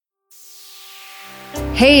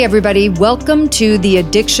Hey, everybody, welcome to the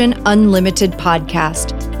Addiction Unlimited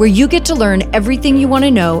podcast, where you get to learn everything you want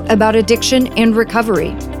to know about addiction and recovery.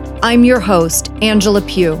 I'm your host, Angela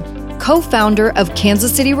Pugh, co-founder of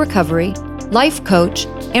Kansas City Recovery, life coach,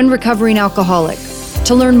 and recovering alcoholic.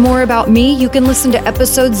 To learn more about me, you can listen to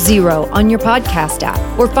episode 0 on your podcast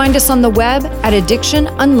app or find us on the web at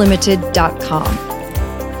addictionunlimited.com.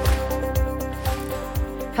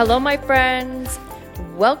 Hello, my friends.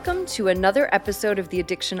 Welcome to another episode of the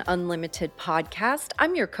Addiction Unlimited podcast.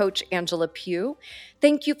 I'm your coach, Angela Pugh.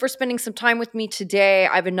 Thank you for spending some time with me today.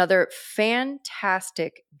 I have another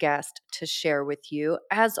fantastic guest to share with you,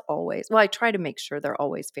 as always. Well, I try to make sure they're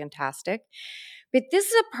always fantastic. But this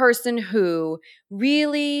is a person who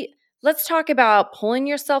really, let's talk about pulling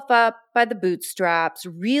yourself up by the bootstraps,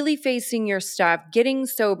 really facing your stuff, getting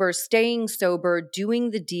sober, staying sober, doing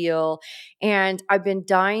the deal. And I've been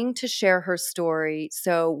dying to share her story.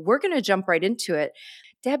 So we're going to jump right into it.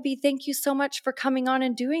 Debbie, thank you so much for coming on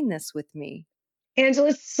and doing this with me. Angela,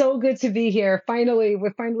 it's so good to be here.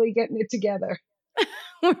 We're finally getting it together.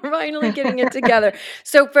 We're finally getting it together.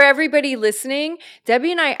 So for everybody listening,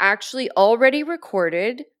 Debbie and I actually already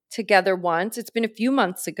recorded together once. It's been a few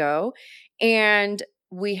months ago, and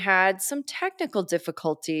we had some technical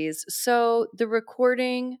difficulties. So the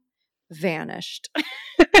recording vanished.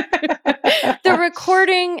 The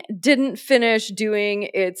recording didn't finish doing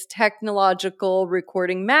its technological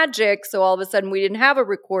recording magic. So all of a sudden we didn't have a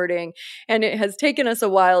recording, and it has taken us a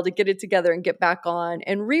while to get it together and get back on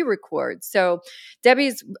and re-record. So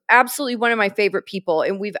Debbie's absolutely one of my favorite people.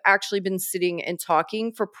 And we've actually been sitting and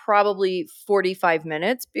talking for probably 45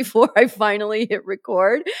 minutes before I finally hit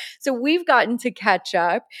record. So we've gotten to catch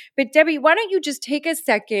up. But Debbie, why don't you just take a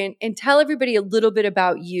second and tell everybody a little bit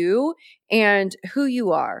about you and who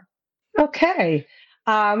you are? Okay.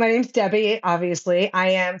 My name's Debbie, obviously. I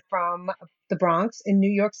am from the Bronx in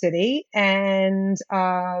New York City, and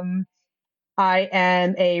I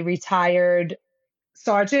am a retired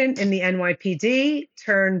sergeant in the NYPD,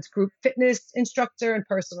 turned group fitness instructor and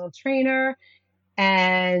personal trainer.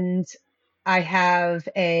 And I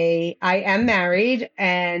am married,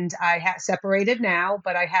 and I have separated now,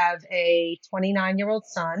 but I have a 29-year-old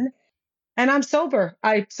son. And I'm sober.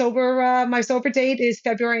 My sober date is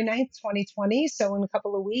February 9th, 2020. So in a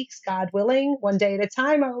couple of weeks, God willing, one day at a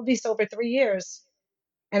time, I will be sober 3 years.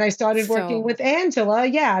 And I started working with Angela.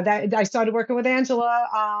 I started working with Angela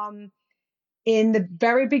in the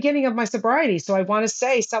very beginning of my sobriety. So I want to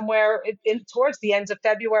say somewhere towards the end of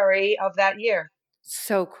February of that year.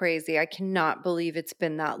 So crazy. I cannot believe it's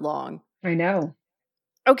been that long. I know.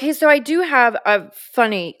 Okay, so I do have a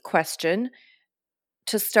funny question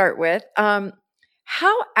to start with. How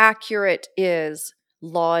accurate is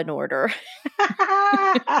Law and Order?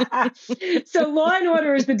 So Law and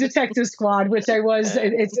Order is the detective squad, which it's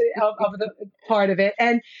of the part of it.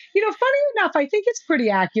 And, funny enough, I think it's pretty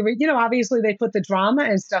accurate. Obviously they put the drama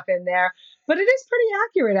and stuff in there, but it is pretty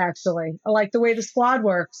accurate, actually. I like the way the squad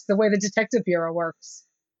works, the way the detective bureau works.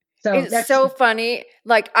 So it's so funny.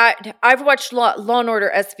 Like I've watched Law and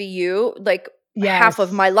Order SVU, like half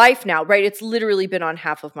of my life now, right? It's literally been on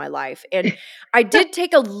half of my life. And I did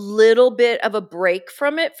take a little bit of a break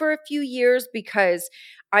from it for a few years because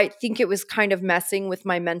I think it was kind of messing with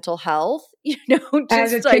my mental health,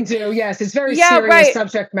 as it can do. Yes. It's very serious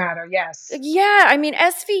subject matter. Yes. Yeah. I mean,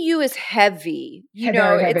 SVU is heavy, heavy.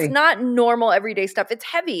 It's not normal everyday stuff. It's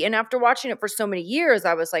heavy. And after watching it for so many years,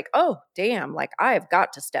 I was like, oh, damn, like I have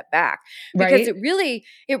got to step back because it really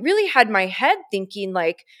had my head thinking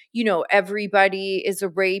like, everybody is a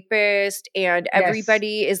rapist and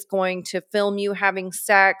everybody is going to film you having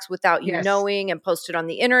sex without you knowing and post it on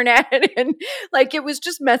the internet. And like, it was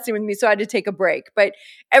just messing with me. So I had to take a break. But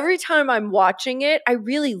every time I'm watching it, I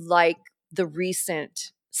really like the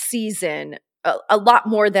recent season a lot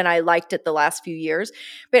more than I liked it the last few years.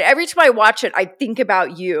 But every time I watch it, I think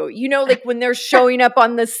about you, like when they're showing up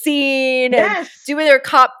on the scene and doing their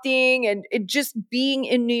cop thing and it just being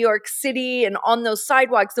in New York City and on those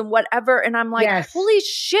sidewalks and whatever. And I'm like, holy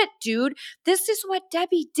shit, dude, this is what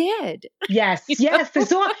Debbie did. Yes. Yes.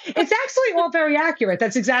 It's actually all very accurate.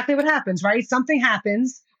 That's exactly what happens, right? Something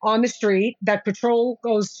happens on the street that patrol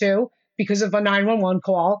goes to because of a 911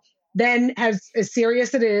 call. Then as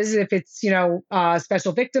serious it is, if it's,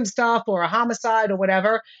 special victim stuff or a homicide or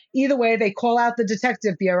whatever, either way, they call out the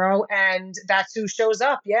detective bureau and that's who shows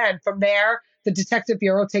up. Yeah. And from there, the detective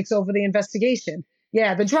bureau takes over the investigation.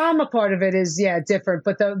 Yeah. The drama part of it is, different.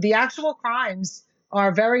 But the actual crimes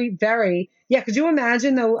are very, very, could you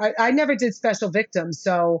imagine though? I never did special victims.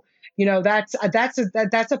 So That's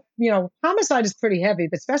a homicide is pretty heavy,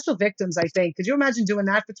 but special victims, I think. Could you imagine doing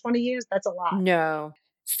that for 20 years? That's a lot. No.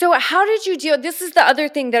 So how did you deal? This is the other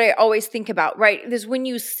thing that I always think about, right? Is when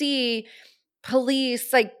you see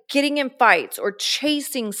police like getting in fights or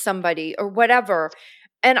chasing somebody or whatever.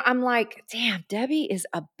 And I'm like, damn, Debbie is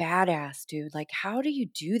a badass, dude. Like, how do you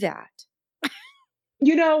do that?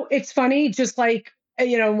 It's funny, just like,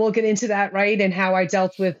 we'll get into that, right? And how I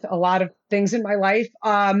dealt with a lot of things in my life.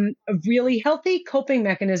 A really healthy coping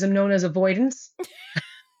mechanism known as avoidance.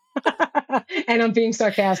 And I'm being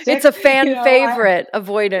sarcastic. It's a fan favorite,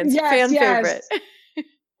 avoidance. Yes, fan yes. favorite.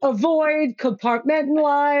 Avoid,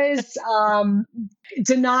 compartmentalize,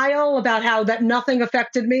 denial about how that nothing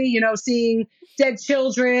affected me, seeing dead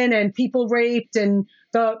children and people raped and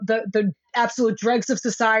the absolute dregs of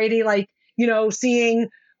society, like, seeing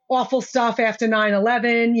awful stuff after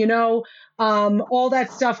 9/11, all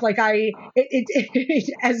that stuff. Like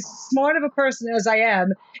as smart of a person as I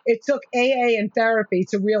am, it took AA and therapy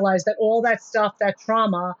to realize that all that stuff, that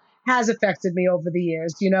trauma has affected me over the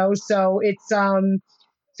years, so it's,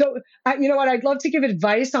 you know what? I'd love to give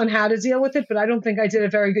advice on how to deal with it, but I don't think I did a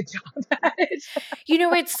very good job at it.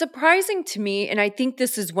 It's surprising to me, and I think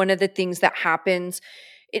this is one of the things that happens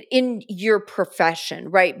in your profession,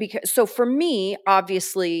 right? Because so for me,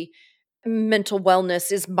 obviously, mental wellness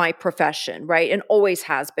is my profession, right? And always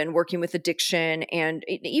has been, working with addiction and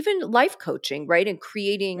even life coaching, right? And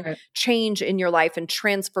creating Right. change in your life and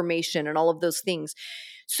transformation and all of those things.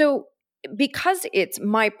 So because it's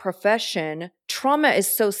my profession, trauma is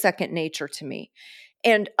so second nature to me.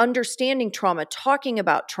 And understanding trauma, talking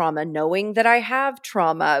about trauma, knowing that I have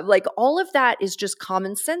trauma, like all of that is just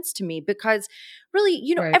common sense to me because really,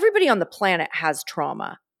 Right. everybody on the planet has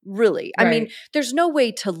trauma. Really. I mean, Right. there's no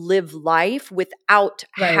way to live life without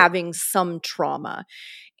Right. having some trauma.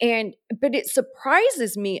 But it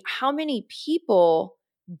surprises me how many people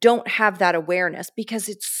don't have that awareness because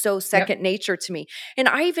it's so Yep. second nature to me. And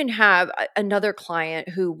I even have another client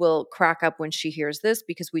who will crack up when she hears this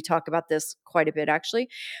because we talk about this quite a bit actually.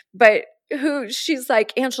 But she's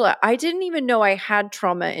like, Angela, I didn't even know I had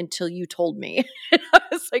trauma until you told me. And I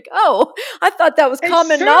was like, oh, I thought that was It's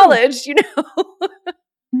common true. knowledge,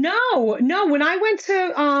 No. When I went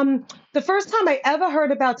to the first time I ever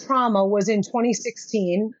heard about trauma was in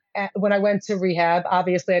 2016 when I went to rehab.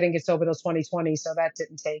 Obviously, I didn't get sober till 2020, so that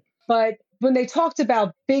didn't take. But when they talked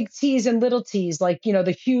about big T's and little T's, like,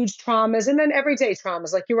 the huge traumas and then everyday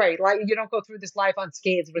traumas, like you're right, like you don't go through this life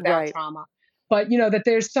unscathed without Right. trauma. But, that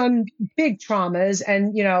there's some big traumas.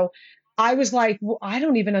 And, I was like, well, I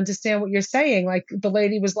don't even understand what you're saying. Like the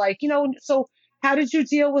lady was like, so how did you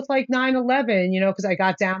deal with like 9/11? Because I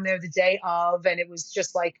got down there the day of and it was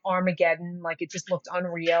just like Armageddon. Like it just looked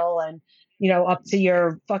unreal and, up to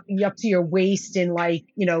your waist in like,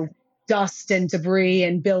 dust and debris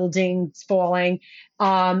and buildings falling,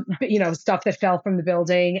 stuff that fell from the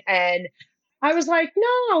building. And I was like,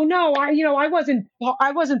 no, I wasn't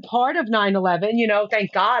part of 9/11,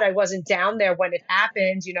 thank God I wasn't down there when it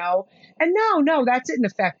happened, and no, that didn't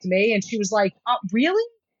affect me. And she was like, oh, really?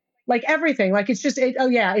 Like everything, like it's just oh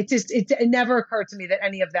yeah, it never occurred to me that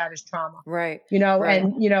any of that is trauma. Right. Right.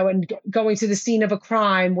 And going to the scene of a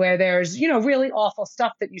crime where there's really awful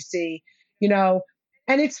stuff that you see, you know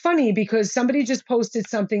and it's funny because somebody just posted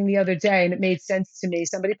something the other day and it made sense to me.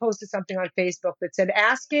 Somebody posted something on Facebook that said,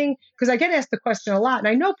 asking, because I get asked the question a lot and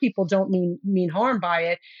I know people don't mean harm by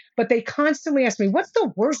it, but they constantly ask me, what's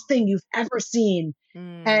the worst thing you've ever seen?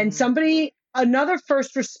 And another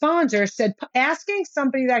first responder said, asking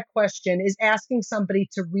somebody that question is asking somebody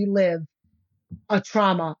to relive a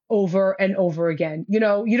trauma over and over again. You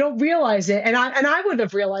don't realize it. And I wouldn't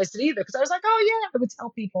have realized it either because I was like, oh yeah, I would tell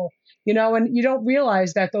people, and you don't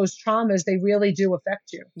realize that those traumas, they really do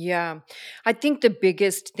affect you. Yeah. I think the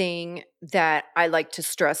biggest thing that I like to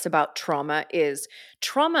stress about trauma is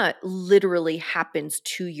trauma literally happens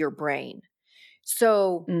to your brain.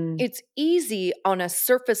 So Mm, it's easy on a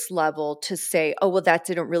surface level to say, oh, well, that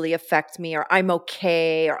didn't really affect me, or I'm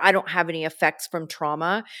okay, or I don't have any effects from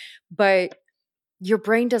trauma. But your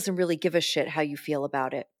brain doesn't really give a shit how you feel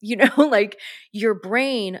about it. Like your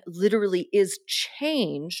brain literally is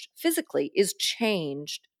changed, physically is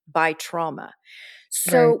changed by trauma.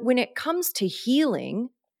 So right. when it comes to healing,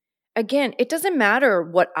 again, it doesn't matter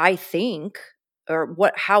what I think or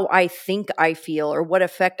how I think I feel or what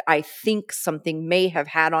effect I think something may have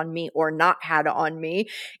had on me or not had on me.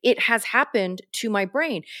 It has happened to my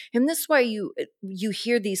brain. And this is why you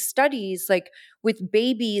hear these studies like with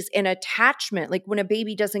babies and attachment, like when a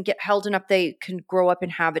baby doesn't get held enough, they can grow up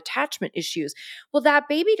and have attachment issues. Well, that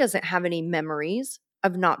baby doesn't have any memories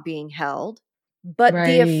of not being held. but the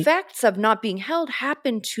Right. effects of not being held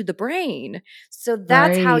happen to the brain. So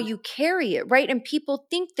that's how Right. you carry it, right? And people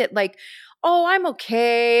think that, like, oh, I'm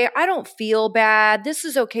okay. I don't feel bad. This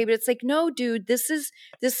is okay. But it's like, no, dude, this is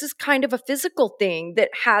kind of a physical thing that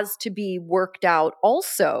has to be worked out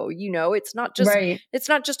also. Right. It's not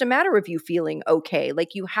just a matter of you feeling okay.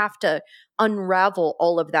 Like, you have to unravel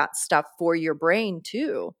all of that stuff for your brain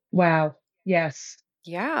too. Wow. Yes.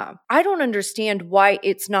 Yeah. I don't understand why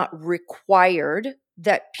it's not required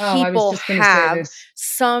that Oh, I was people just going to say have this.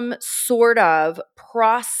 some sort of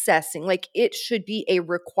processing. Like, it should be a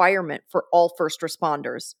requirement for all first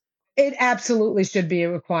responders. It absolutely should be a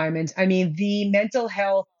requirement. I mean, the mental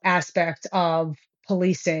health aspect of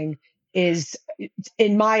policing is,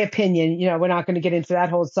 in my opinion, we're not going to get into that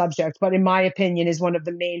whole subject, but in my opinion, is one of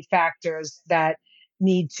the main factors that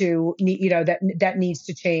that needs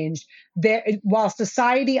to change. There, while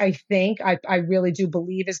society, I really do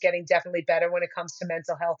believe is getting definitely better when it comes to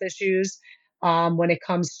mental health issues, when it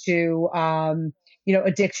comes to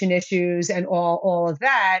addiction issues and all of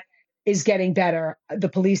that is getting better. The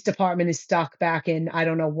police department is stuck back in I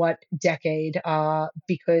don't know what decade,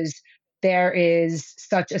 because there is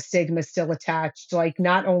such a stigma still attached. Like,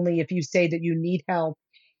 not only if you say that you need help,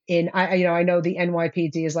 I know the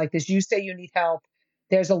NYPD is like this. You say you need help.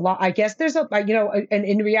 There's a lot. I guess there's and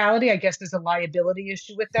in reality, I guess there's a liability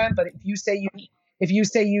issue with them. But if you say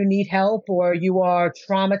you need help, or you are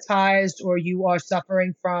traumatized, or you are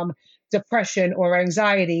suffering from depression or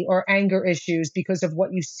anxiety or anger issues because of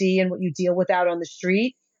what you see and what you deal with out on the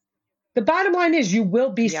street, the bottom line is you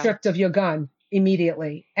will be Yeah. stripped of your gun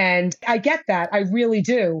immediately. And I get that. I really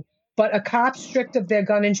do. But a cop stripped of their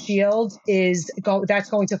gun and shield that's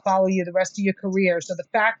going to follow you the rest of your career. So the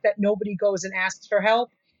fact that nobody goes and asks for help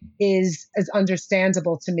is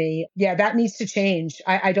understandable to me. Yeah, that needs to change.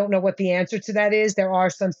 I don't know what the answer to that is. There are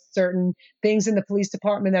some certain things in the police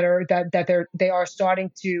department they are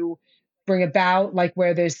starting to bring about, like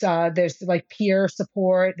where there's like peer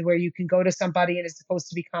support where you can go to somebody and it's supposed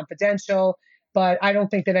to be confidential, but I don't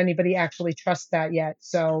think that anybody actually trusts that yet.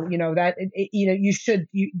 So that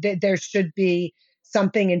there should be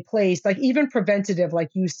something in place, like even preventative, like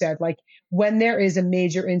you said, like when there is a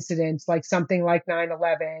major incident, like something like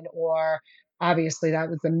 9/11, or obviously that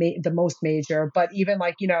was the most major, but even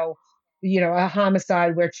like a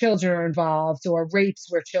homicide where children are involved, or rapes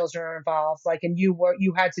where children are involved, like, and you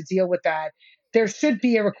had to deal with that. There should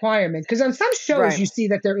be a requirement, because on some shows Right. you see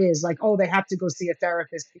that there is, like, oh, they have to go see a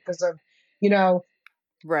therapist because of you know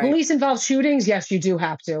Right. police involved shootings. Yes, you do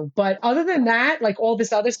have to, but other than that, like all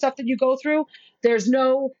this other stuff that you go through, there's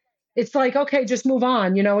no. It's like, okay, just move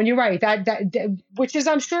on, and you're right, which is,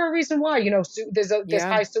 I'm sure, a reason why there's Yeah.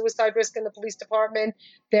 high suicide risk in the police department.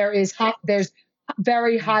 There's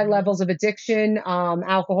very high Mhm. levels of addiction,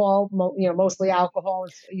 alcohol, mostly alcohol.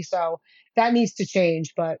 So that needs to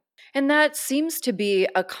change. But And that seems to be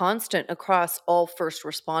a constant across all first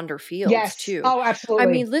responder fields yes, too. oh, I absolutely,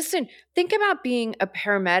 mean, listen, think about being a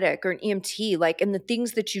paramedic or an EMT, like, and the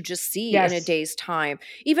things that you just see in a yes, day's time.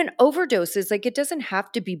 Even overdoses, like, it doesn't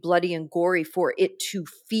have to be bloody and gory for it to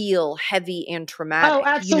feel heavy and oh, traumatic.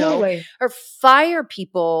 absolutely, Or fire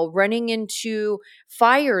people running into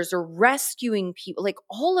fires or rescuing people, like,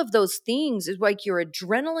 all of those things is like your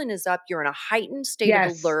adrenaline is up, you're in a heightened state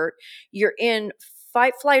of yes, alert, you're in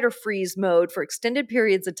fight, flight, or freeze mode for extended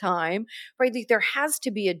periods of time, right? Like, there has to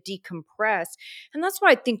be a decompress. And that's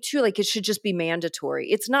why I think too, like, it should just be mandatory.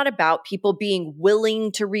 It's not about people being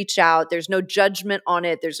willing to reach out. There's no judgment on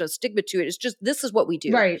it. There's no stigma to it. It's just, this is what we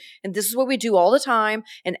do. right. And this is what we do all the time.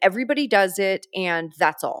 And everybody does it. And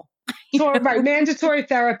that's all. you So, right, know? mandatory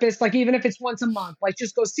therapist, like even if it's once a month, like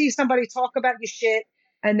just go see somebody, talk about your shit,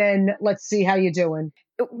 and then let's see how you're doing.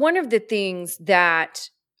 One of the things that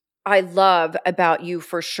I love about you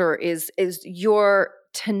for sure is your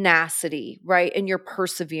tenacity, right? And your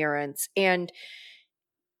perseverance. And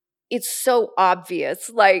it's so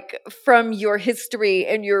obvious, like, from your history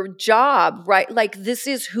and your job, right? Like, this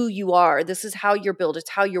is who you are. This is how you're built.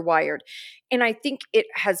 It's how you're wired. And I think it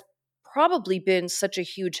has probably been such a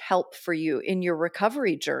huge help for you in your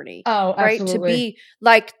recovery journey, Oh, right? To absolutely. be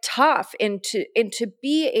like tough and to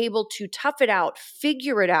be able to tough it out,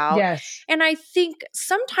 figure it out. Yes. And I think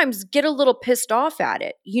sometimes get a little pissed off at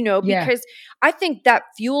it, Yeah. because I think that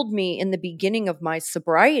fueled me in the beginning of my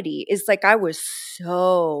sobriety. Is like, I was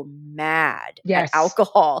so mad at Yes.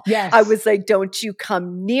 alcohol. I Yes. was like, don't you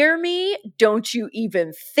come near me. Don't you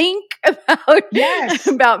even think about, Yes.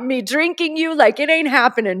 about me drinking you. Like, it ain't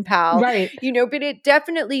happening, pal. Right. But it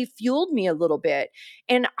definitely fueled me a little bit.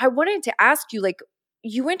 And I wanted to ask you, like,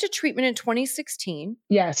 you went to treatment in 2016.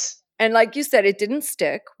 Yes. And like you said, it didn't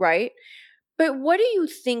stick, right? But what do you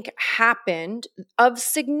think happened of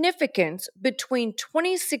significance between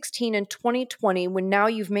 2016 and 2020 when now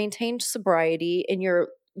you've maintained sobriety and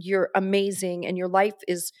you're amazing and your life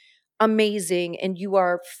is amazing and you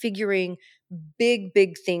are figuring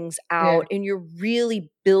big things Yeah. out and you're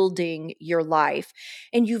really building your life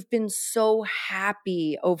and you've been so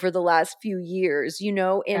happy over the last few years, and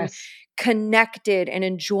Yes. connected and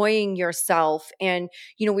enjoying yourself. And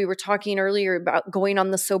we were talking earlier about going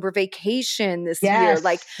on the sober vacation this year,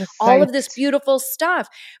 like Yes. That's all of this nice. beautiful stuff.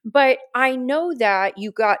 But I know that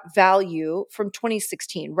you got value from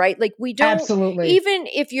 2016, right? Like we don't, Absolutely. even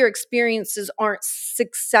if your experiences aren't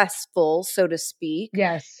successful, so to speak,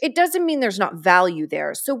 Yes. it doesn't mean there's not value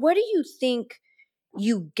there. So what do you think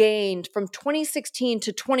you gained from 2016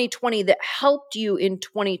 to 2020 that helped you in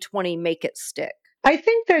 2020 make it stick? I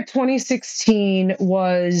think that 2016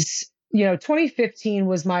 was, 2015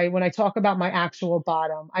 was when I talk about my actual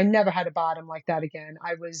bottom, I never had a bottom like that again.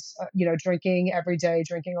 I was, drinking every day,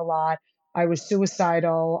 drinking a lot. I was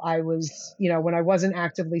suicidal. I was, when I wasn't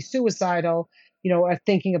actively suicidal,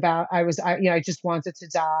 thinking about, I just wanted to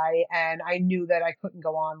die. And I knew that I couldn't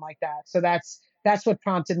go on like that. So that's what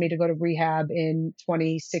prompted me to go to rehab in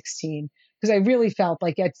 2016, because I really felt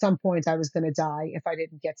like at some point I was going to die if I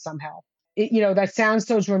didn't get some help. That sounds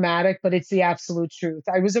so dramatic, but it's the absolute truth.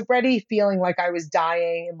 I was already feeling like I was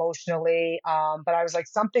dying emotionally, but I was like,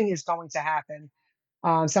 something is going to happen,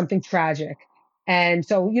 something tragic. And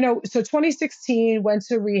so, so 2016 went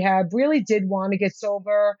to rehab, really did want to get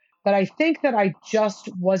sober, but I think that I just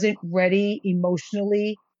wasn't ready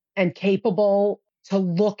emotionally and capable to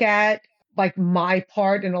look at like my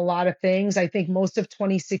part in a lot of things. I think most of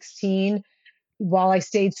 2016, while I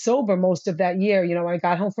stayed sober most of that year, when I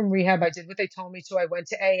got home from rehab, I did what they told me to. I went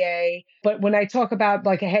to AA. But when I talk about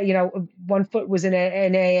like, hey, one foot was in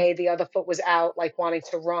AA, the other foot was out, like wanting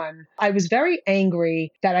to run, I was very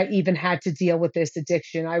angry that I even had to deal with this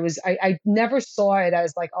addiction. I never saw it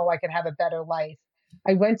as like, oh, I could have a better life.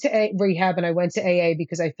 I went to rehab and I went to AA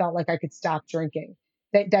because I felt like I could stop drinking,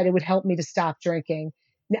 that it would help me to stop drinking.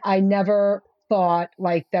 I never thought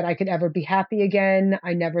like that I could ever be happy again.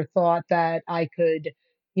 I never thought that I could,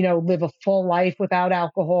 live a full life without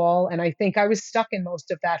alcohol. And I think I was stuck in most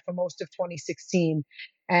of that for most of 2016.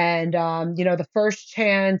 And, the first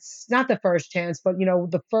chance, not the first chance, but,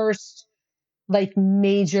 the first like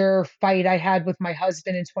major fight I had with my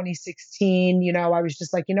husband in 2016, I was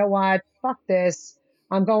just like, you know what? Fuck this.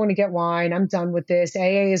 I'm going to get wine. I'm done with this.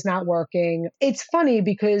 AA is not working. It's funny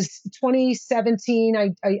because 2017,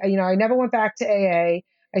 I never went back to AA.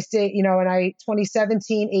 I stayed, and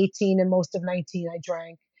 2017, 18, and most of 19, I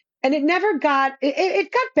drank. And it never got,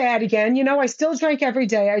 it got bad again. I still drank every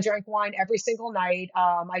day. I drank wine every single night.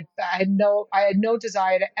 I had no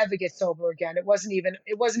desire to ever get sober again. It wasn't even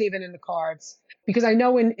in the cards, because I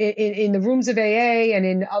know in the rooms of AA and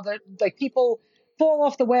in other, like, people fall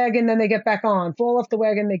off the wagon, then they get back on, fall off the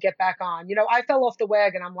wagon, they get back on. I fell off the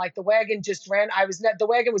wagon. I'm like, the wagon just ran. The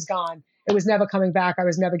wagon was gone. It was never coming back. I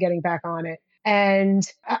was never getting back on it. And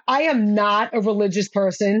I am not a religious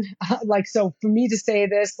person. Like, so for me to say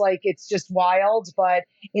this, like, it's just wild. But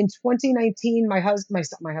in 2019,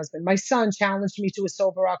 my son challenged me to a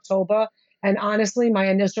sober October. And honestly, my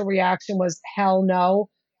initial reaction was, hell no.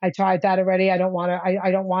 I tried that already. I don't want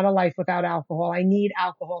a life without alcohol. I need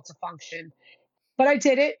alcohol to function. But I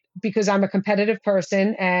did it because I'm a competitive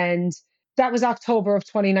person, and that was October of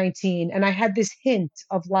 2019, and I had this hint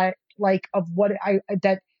of like of what I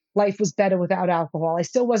that life was better without alcohol. I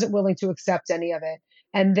still wasn't willing to accept any of it.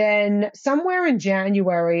 And then somewhere in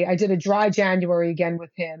January, I did a dry January again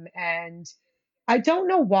with him, and I don't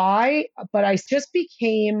know why, but I just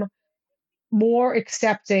became more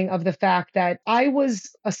accepting of the fact that I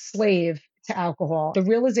was a slave to alcohol. The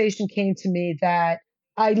realization came to me that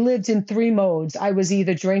I lived in three modes. I was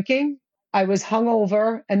either drinking, I was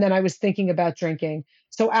hungover, and then I was thinking about drinking.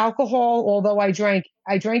 So alcohol, although I drank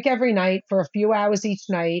every night for a few hours each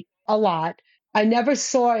night, a lot. I never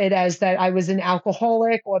saw it as that I was an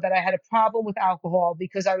alcoholic or that I had a problem with alcohol,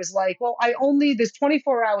 because I was like, well, there's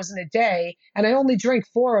 24 hours in a day and I only drink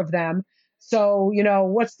four of them. So,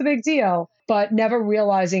 what's the big deal? But never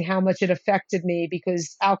realizing how much it affected me,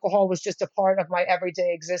 because alcohol was just a part of my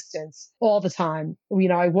everyday existence all the time.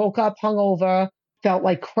 I woke up hungover, felt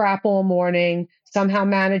like crap all morning, somehow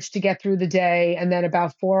managed to get through the day. And then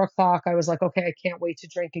about 4 o'clock, I was like, okay, I can't wait to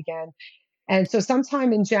drink again. And so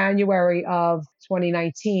sometime in January of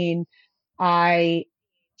 2019, I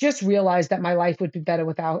just realized that my life would be better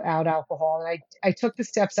without alcohol. And I took the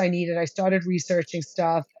steps I needed. I started researching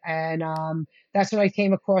stuff. And that's when I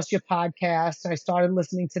came across your podcast. And I started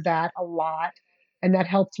listening to that a lot. And that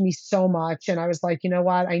helped me so much. And I was like, you know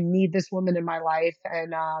what? I need this woman in my life.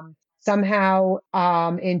 And somehow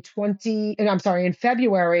in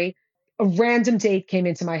February, a random date came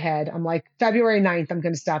into my head. I'm like, February 9th, I'm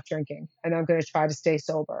going to stop drinking and I'm going to try to stay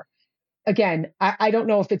sober. Again, I don't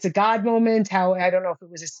know if it's a God moment, I don't know if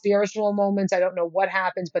it was a spiritual moment. I don't know what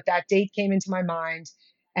happened, but that date came into my mind.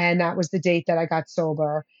 And that was the date that I got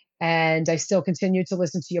sober. And I still continue to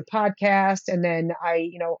listen to your podcast. And then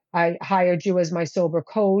I hired you as my sober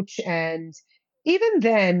coach. And even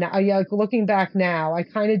then, looking back now, I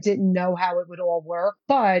kind of didn't know how it would all work,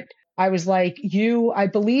 but I was like, I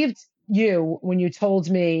believed you when you told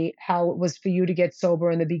me how it was for you to get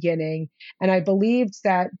sober in the beginning. And I believed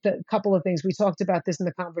that the couple of things we talked about this in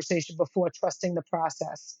the conversation before, trusting the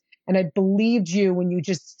process. And I believed you when you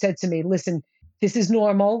just said to me, listen, this is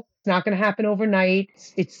normal. It's not going to happen overnight.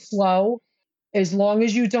 It's slow. As long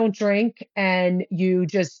as you don't drink and you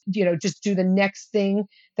just do the next thing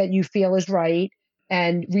that you feel is right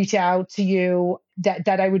and reach out to you,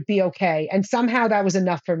 that I would be okay. And somehow that was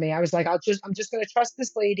enough for me. I was like, I'm just going to trust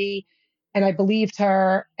this lady. And I believed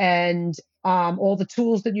her, and all the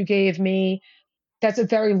tools that you gave me. That's a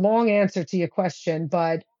very long answer to your question,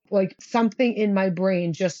 but like something in my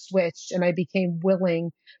brain just switched and I became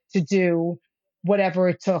willing to do whatever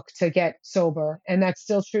it took to get sober. And that's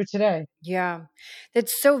still true today. Yeah.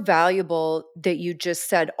 That's so valuable that you just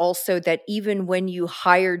said also that even when you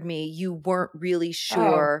hired me, you weren't really Oh,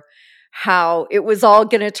 sure how it was all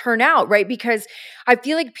going to turn out, right? Because I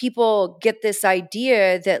feel like people get this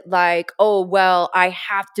idea that like, oh, well, I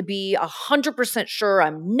have to be 100% sure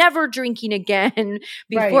I'm never drinking again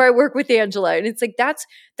before right. I work with Angela. And it's like that's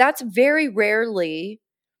very rarely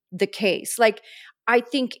the case. Like I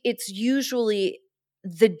think it's usually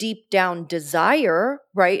the deep down desire,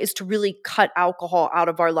 right, is to really cut alcohol out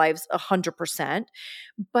of our lives 100%.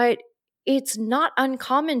 But it's not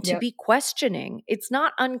uncommon to Yep. be questioning. It's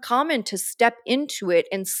not uncommon to step into it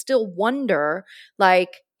and still wonder,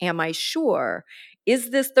 like, am I sure?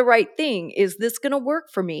 Is this the right thing? Is this going to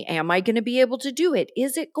work for me? Am I going to be able to do it?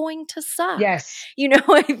 Is it going to suck? Yes.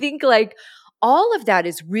 I think like all of that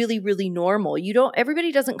is really, really normal.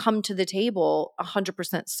 Everybody doesn't come to the table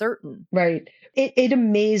 100% certain. Right. It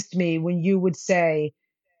amazed me when you would say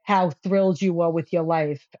how thrilled you were with your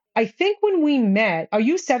life. I think when we met, are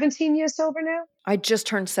you 17 years sober now? I just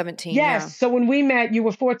turned 17. Yeah. Yes. So when we met, you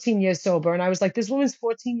were 14 years sober. And I was like, this woman's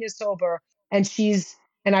 14 years sober. And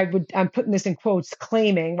I'm putting this in quotes,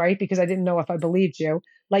 claiming, right? Because I didn't know if I believed you.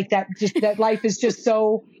 Like that life is just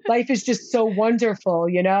so wonderful,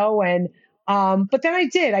 And, but then I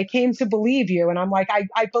did. I came to believe you. And I'm like,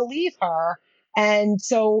 I believe her. And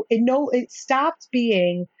so it stopped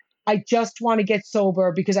being, I just want to get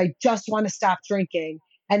sober because I just want to stop drinking.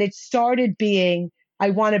 And it started being,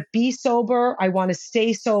 I want to be sober. I want to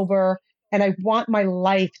stay sober. And I want my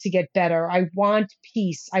life to get better. I want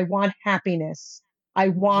peace. I want happiness. I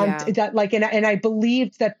want Yeah. that, and I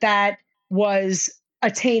believed that was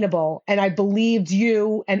attainable. And I believed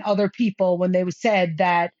you and other people when they said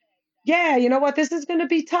that, yeah, you know what, this is going to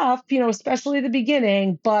be tough, especially the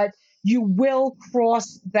beginning, but you will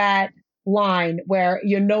cross that line where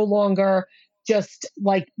you're no longer just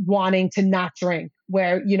like wanting to not drink,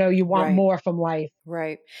 where, you want Right. more from life.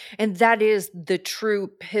 Right. And that is the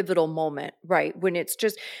true pivotal moment, right? When it's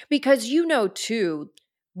just because too,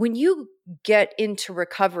 when you get into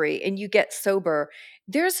recovery and you get sober,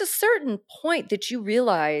 there's a certain point that you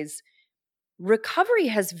realize recovery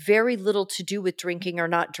has very little to do with drinking or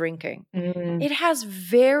not drinking. Mm, It has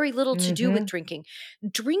very little to do with hmm. drinking.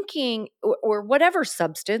 Drinking or whatever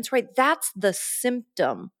substance, right? That's the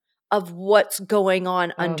symptom of what's going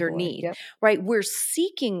on Oh boy. underneath, Yep. right? We're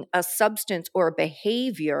seeking a substance or a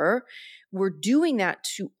behavior. We're doing that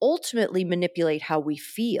to ultimately manipulate how we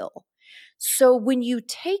feel. So when you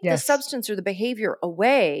take the Yes. substance or the behavior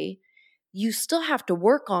away, you still have to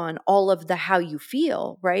work on all of the how you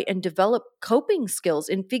feel, right? And develop coping skills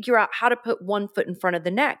and figure out how to put one foot in front of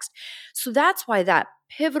the next. So that's why that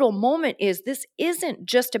pivotal moment is this isn't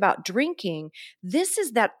just about drinking. This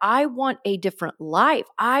is that I want a different life.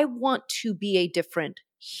 I want to be a different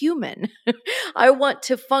human. I want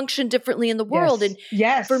to function differently in the world. And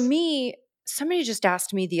Yes. for Yes. me, somebody just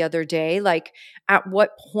asked me the other day, like, at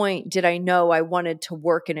what point did I know I wanted to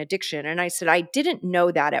work in addiction? And I said, I didn't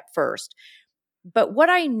know that at first. But what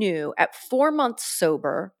I knew at 4 months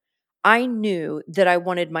sober, I knew that I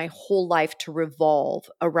wanted my whole life to revolve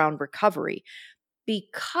around recovery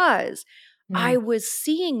because I Mm. was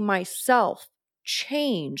seeing myself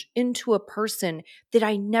change into a person that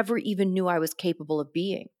I never even knew I was capable of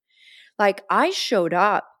being. Like I showed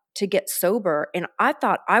up to get sober. And I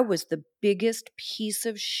thought I was the biggest piece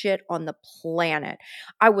of shit on the planet.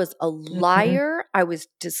 I was a Mhm. liar. I was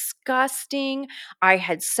disgusting. I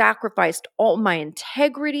had sacrificed all my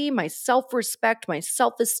integrity, my self respect, my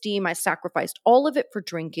self esteem. I sacrificed all of it for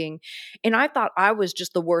drinking. And I thought I was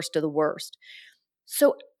just the worst of the worst.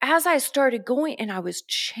 So as I started going and I was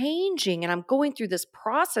changing and I'm going through this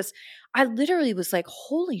process, I literally was like,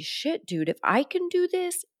 holy shit, dude, if I can do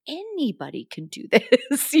this, anybody can do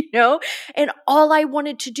this, you know? And all I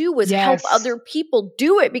wanted to do was help Yes. other people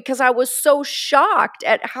do it because I was so shocked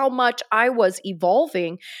at how much I was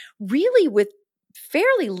evolving, really with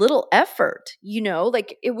fairly little effort, you know,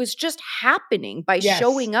 like it was just happening by Yes.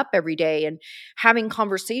 showing up every day and having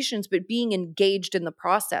conversations, but being engaged in the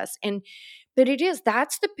process. And but it is,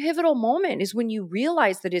 that's the pivotal moment is when you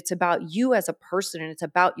realize that it's about you as a person and it's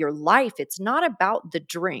about your life. It's not about the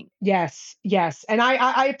drink. Yes. Yes. And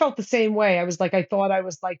I felt the same way. I was like, I thought I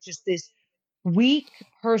was like just this weak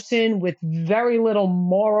person with very little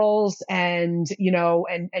morals and,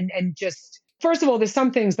 and just first of all, there's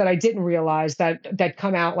some things that I didn't realize that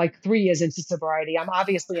come out like 3 years into sobriety. I'm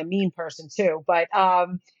obviously a mean person too, but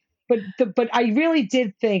I really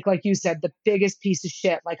did think, like you said, the biggest piece of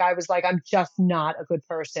shit. Like I was like, I'm just not a good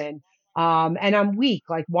person. And I'm weak.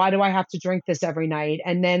 Like, why do I have to drink this every night?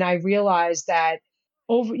 And then I realized that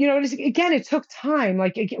over, again, it took time.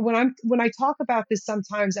 Like when I talk about this,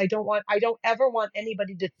 sometimes I don't ever want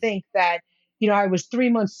anybody to think that, I was 3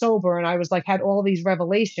 months sober and I was like, had all these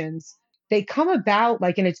revelations. They come about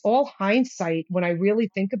like, and it's all hindsight when I really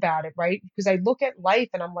think about it, right? Because I look at life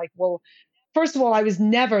and I'm like, well, first of all, I was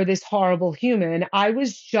never this horrible human. I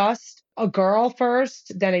was just a girl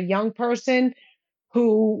first, then a young person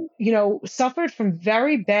who, suffered from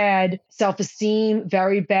very bad self esteem,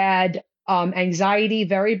 very bad anxiety,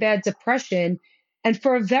 very bad depression. And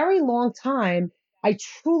for a very long time, I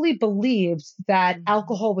truly believed that Mhm.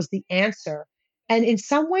 alcohol was the answer. And in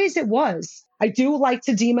some ways, it was. I do like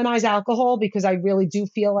to demonize alcohol because I really do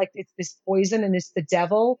feel like it's this poison and it's the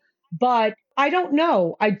devil. But I don't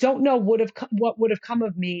know. I don't know what would have come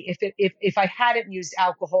of me if I hadn't used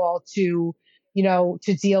alcohol to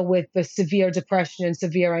to deal with the severe depression and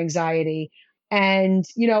severe anxiety. And,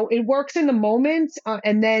 it works in the moment.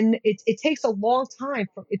 And then it takes a long time.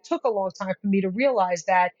 It took a long time for me to realize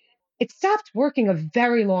that it stopped working a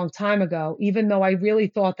very long time ago, even though I really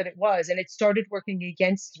thought that it was. And it started working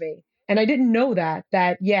against me. And I didn't know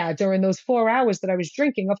yeah, during those 4 hours that I was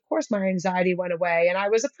drinking, of course, my anxiety went away. And I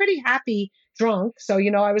was a pretty happy drunk. So,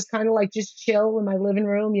 I was kind of like just chill in my living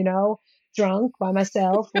room, drunk by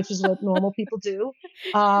myself, which is what normal people do.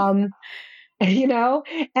 Um, you know,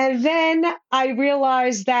 and then I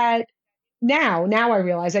realized that now I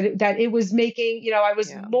realize that it was making, I was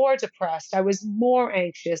Yeah. more depressed, I was more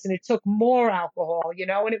anxious, and it took more alcohol,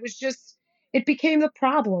 and it was just, it became the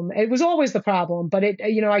problem. It was always the problem, but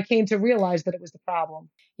I came to realize that it was the problem.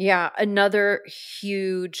 Yeah, another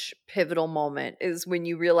huge pivotal moment is when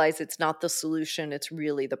you realize it's not the solution, it's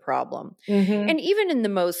really the problem. Hmm. And even in the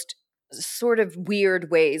most sort of weird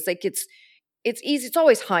ways, like it's easy, it's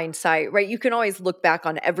always hindsight, right? You can always look back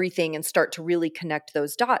on everything and start to really connect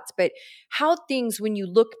those dots. But how things, when you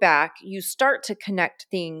look back, you start to connect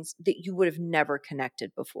things that you would have never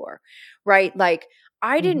connected before, right? Like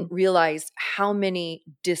I Hmm. didn't realize how many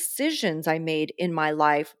decisions I made in my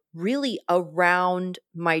life really around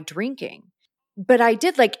my drinking. But I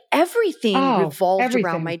did, like everything Oh, revolved around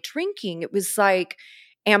everything. my drinking. It was like,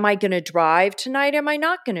 am I going to drive tonight? Am I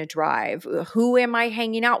not going to drive? Who am I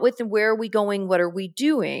hanging out with and where are we going? What are we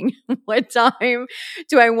doing? What time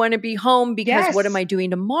do I want to be home? Because what am Yes. I doing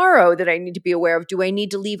tomorrow that I need to be aware of? Do I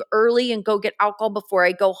need to leave early and go get alcohol before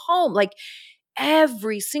I go home? Like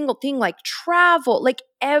every single thing, like travel, like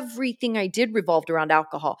everything I did revolved around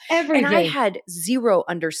alcohol. And I Everything. had zero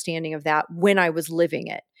understanding of that when I was living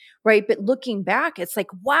it. Right. But looking back, it's like,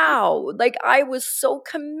 wow, like I was so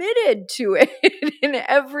committed to it in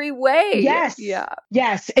every way. Yes. Yeah.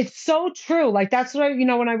 Yes, it's so true. Like that's what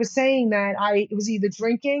when I was saying that I was either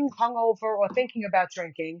drinking, hungover, or thinking about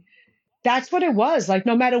drinking. That's what it was. Like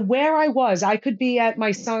no matter where I was, I could be at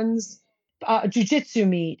my son's jujitsu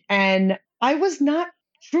meet, and I was not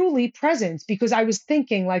truly present because I was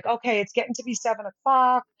thinking like, okay, it's getting to be 7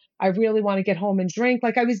 o'clock. I really want to get home and drink.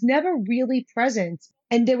 Like I was never really present,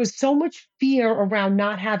 and there was so much fear around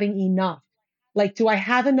not having enough. Like, do I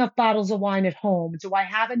have enough bottles of wine at home? Do I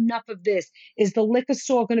have enough of this? Is the liquor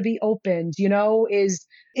store going to be opened?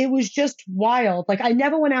 It was just wild. Like I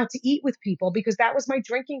never went out to eat with people because that was my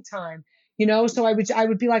drinking time. So I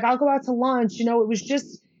would be like, I'll go out to lunch. It was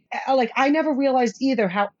just like I never realized either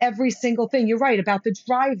how every single thing, you're right about the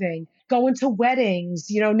driving, going to weddings,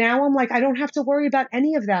 now I'm like, I don't have to worry about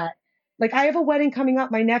any of that. Like I have a wedding coming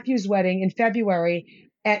up, my nephew's wedding in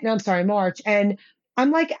February, no, I'm sorry, March. And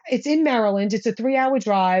I'm like, it's in Maryland. It's a 3-hour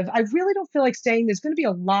drive. I really don't feel like staying. There's going to be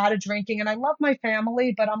a lot of drinking and I love my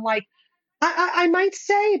family, but I'm like, I might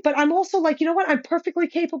say, but I'm also like, you know what? I'm perfectly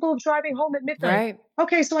capable of driving home at midnight. Right.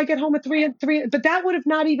 Okay, so I get home at three, but that would have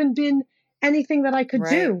not even been anything that I could Right.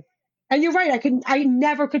 do. And you're right, I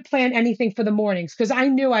never could plan anything for the mornings because I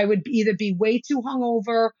knew I would either be way too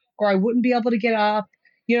hungover or I wouldn't be able to get up.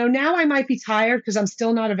 Now I might be tired because I'm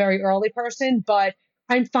still not a very early person, but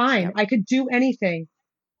I'm fine. Yep. I could do anything.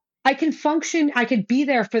 I can function. I could be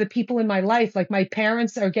there for the people in my life. Like my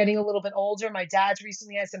parents are getting a little bit older. My dad's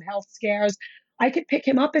recently had some health scares. I could pick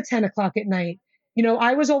him up at 10 o'clock at night.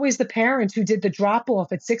 I was always the parent who did the drop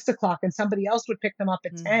off at 6 o'clock and somebody else would pick them up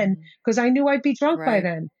at 10 Mhm. because I knew I'd be drunk by Right.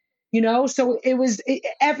 then. So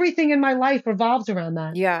everything in my life revolves around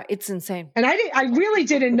that. Yeah, it's insane. And I really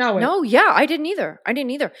didn't know it. No, yeah, I didn't either. I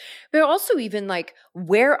didn't either. But also even like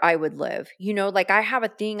where I would live, like I have a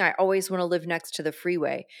thing, I always want to live next to the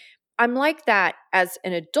freeway. I'm like that as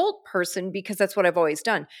an adult person because that's what I've always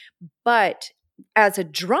done. But as a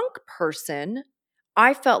drunk person,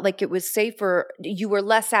 I felt like it was safer. You were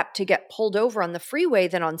less apt to get pulled over on the freeway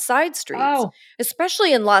than on side streets, Oh,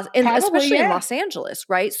 especially in probably, especially in yeah. Los Angeles,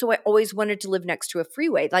 right? So I always wanted to live next to a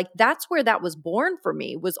freeway. Like that's where that was born for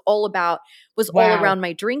me. Was all Wow. around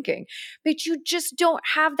my drinking. But you just don't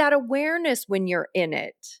have that awareness when you're in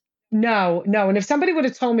it. No, no. And if somebody would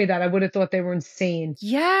have told me that, I would have thought they were insane.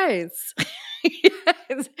 Yes.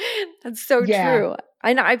 Yes. That's so Yeah. true.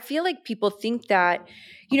 And I feel like people think that,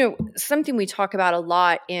 something we talk about a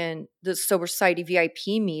lot in the Sober Society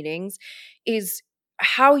VIP meetings is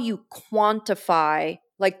how you quantify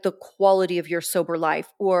like the quality of your sober life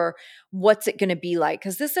or what's it going to be like.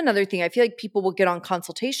 Because this is another thing. I feel like people will get on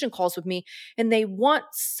consultation calls with me and they want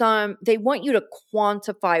you to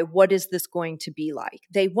quantify what is this going to be like.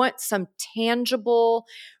 They want some tangible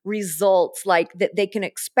results like that they can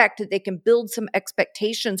expect, that they can build some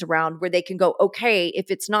expectations around where they can go, okay,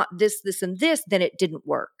 if it's not this, this, and this, then it didn't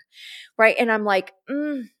work. Right. And I'm like,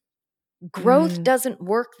 growth Mm, doesn't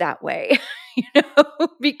work that way,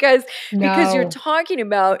 because you're no. talking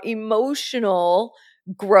about emotional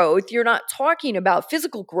growth. You're not talking about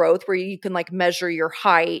physical growth where you can like measure your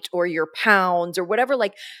height or your pounds or whatever.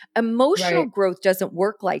 Like emotional Right. growth doesn't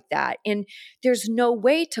work like that. And there's no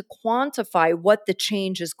way to quantify what the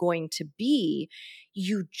change is going to be.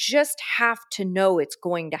 You just have to know it's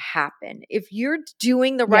going to happen. If you're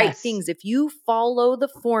doing the right Yes. things, if you follow the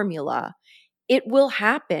formula, it will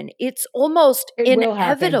happen. It's almost It will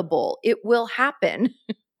happen. inevitable. It will happen.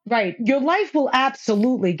 Right. Your life will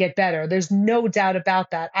absolutely get better. There's no doubt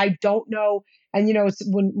about that. I don't know. And it's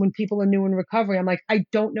when people are new in recovery, I'm like, I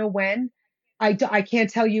don't know when. I can't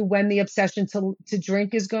tell you when the obsession to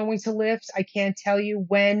drink is going to lift. I can't tell you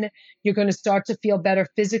when you're going to start to feel better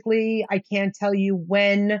physically. I can't tell you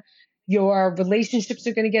when your relationships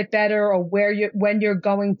are going to get better or when you're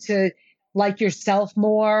going to like yourself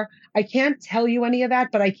more. I can't tell you any of that,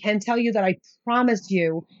 but I can tell you that I promise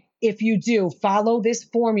you, if you do follow this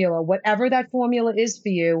formula, whatever that formula is for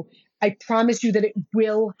you, I promise you that it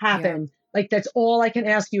will Yeah. happen. Like that's all I can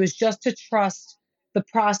ask you is just to trust the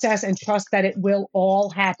process and trust that it will all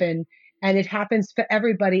happen. And it happens for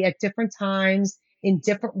everybody at different times in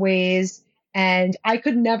different ways. And I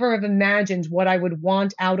could never have imagined what I would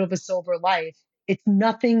want out of a sober life. It's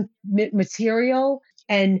nothing material.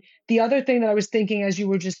 And the other thing that I was thinking as you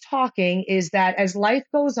were just talking is that as life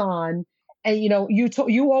goes on, and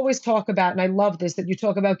you always talk about, and I love this, that you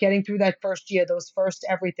talk about getting through that first year, those first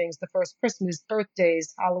everythings, the first Christmas,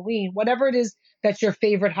 birthdays, Halloween, whatever it is that's your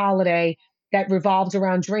favorite holiday that revolves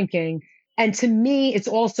around drinking. And to me, it's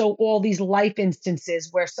also all these life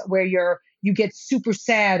instances where you get super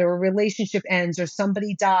sad or a relationship ends or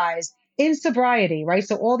somebody dies in sobriety, right?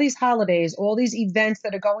 So all these holidays, all these events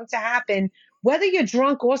that are going to happen, whether you're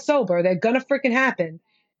drunk or sober, they're going to freaking happen.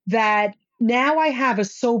 That now I have a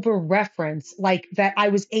sober reference, like that I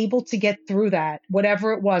was able to get through that,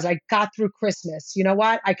 whatever it was. I got through Christmas. You know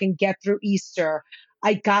what? I can get through Easter.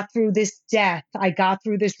 I got through this death. I got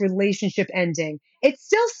through this relationship ending. It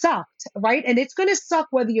still sucked, right? And it's going to suck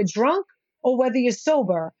whether you're drunk or whether you're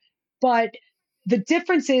sober. But the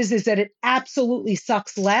difference is that it absolutely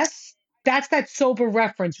sucks less. That's that sober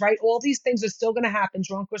reference, right? All these things are still going to happen,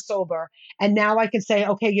 drunk or sober. And now I can say,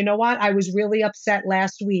 okay, you know what? I was really upset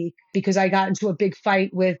last week because I got into a big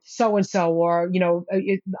fight with so and so, or,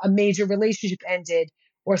 a major relationship ended.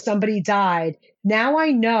 or somebody died, now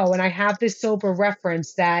I know and I have this sober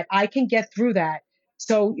reference that I can get through that.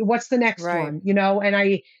 So what's the next Right. one? You know, and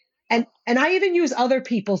I even use other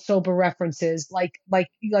people's sober references, like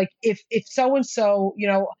if so and so, you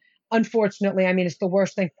know, unfortunately, I mean, it's the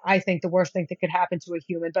worst thing. I think the worst thing that could happen to a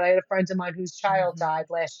human. But I had a friend of mine whose child Hmm. died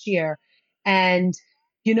last year, and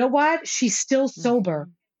you know what? She's still sober.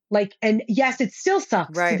 Hmm. Like, and yes, it still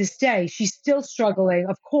sucks to Right. this day. She's still struggling,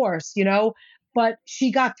 of course, you know, but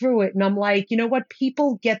she got through it. And I'm like, you know what?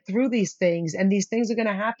 People get through these things, and these things are going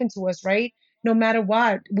to happen to us, right? No matter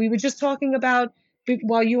what. We were just talking about,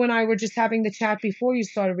 while you and I were just having the chat before you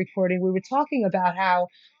started recording, we were talking about how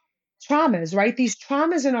traumas, right? These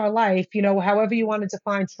traumas in our life, you know, however you want to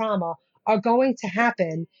define trauma, are going to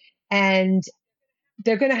happen. And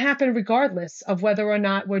they're going to happen regardless of whether or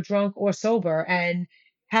not we're drunk or sober. And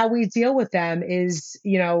how we deal with them is,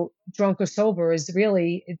 you know, drunk or sober is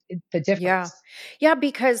really the Yeah. difference. Yeah,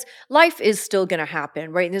 because life is still going to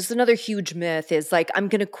happen, right? And there's another huge myth is like, I'm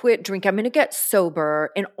going to quit drinking, I'm going to get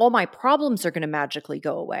sober, and all my problems are going to magically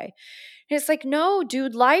go away. And it's like, no,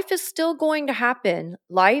 dude, life is still going to happen.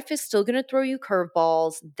 Life is still going to throw you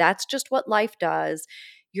curveballs. That's just what life does.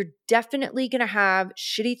 You're definitely going to have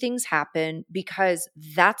shitty things happen because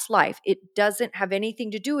that's life. It doesn't have anything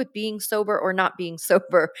to do with being sober or not being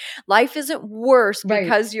sober. Life isn't worse Right.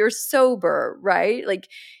 because you're sober, right? Like,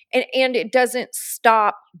 and it doesn't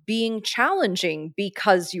stop being challenging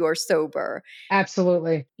because you're sober.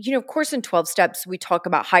 Absolutely. You know, of course, in 12 steps, we talk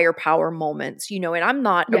about higher power moments, you know, and I'm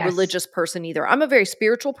not a Yes. religious person either. I'm a very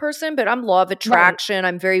spiritual person, but I'm law of Right. attraction.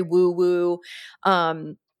 I'm very woo woo.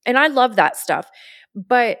 And I love that stuff.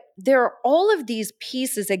 But there are all of these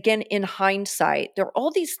pieces, again, in hindsight, there are all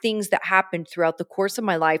these things that happened throughout the course of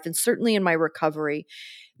my life and certainly in my recovery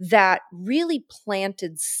that really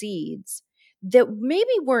planted seeds that maybe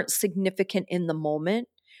weren't significant in the moment,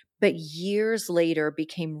 but years later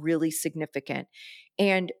became really significant.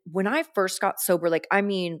 And when I first got sober, like, I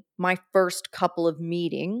mean, my first couple of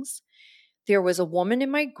meetings, there was a woman in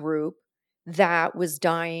my group that was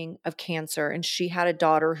dying of cancer. And she had a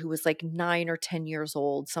daughter who was like 9 or 10 years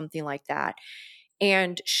old, something like that.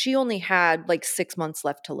 And she only had like 6 months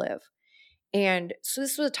left to live. And so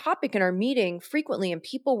this was a topic in our meeting frequently, and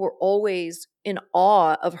people were always in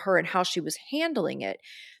awe of her and how she was handling it.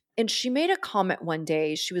 And she made a comment one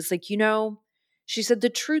day. She was like, you know, she said, the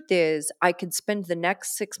truth is, I could spend the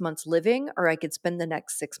next 6 months living or I could spend the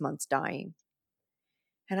next 6 months dying.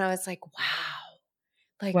 And I was like, wow,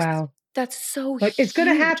 like, Wow. that's so Like it's going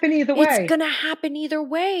to huge. happen either It's way. going to happen either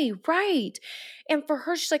way. Right. And for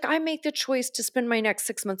her, she's like, I make the choice to spend my next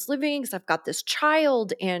 6 months living because I've got this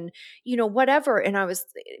child and, you know, whatever. And I was,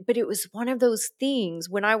 but it was one of those things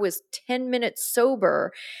when I was 10 minutes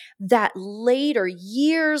sober that later,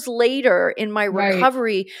 years later in my Right.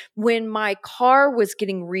 recovery, when my car was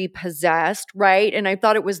getting repossessed, right? And I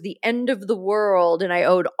thought it was the end of the world and I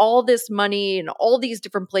owed all this money in all these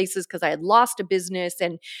different places because I had lost a business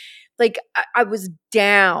and like I was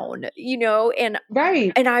down, you know,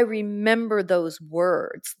 Right. and I remember those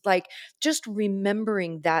words, like just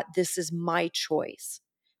remembering that this is my choice.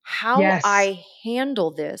 How Yes. I handle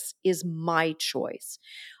this is my choice.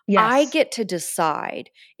 I Yes. get to decide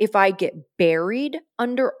if I get buried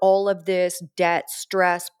under all of this debt,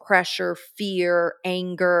 stress, pressure, fear,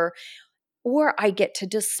 anger, or I get to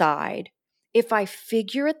decide if I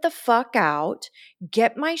figure it the fuck out,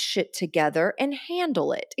 get my shit together and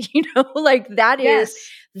handle it. You know, like Yes.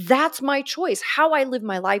 that's my choice. How I live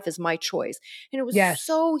my life is my choice. And it was Yes.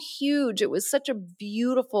 so huge. It was such a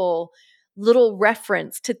beautiful little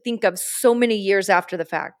reference to think of so many years after the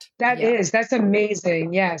fact. Yeah. That's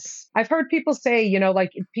amazing. Yes. I've heard people say, you know,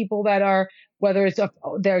 like people that are, whether it's,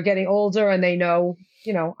 they're getting older and they know,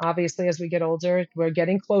 you know, obviously as we get older, we're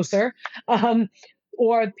getting closer. Um,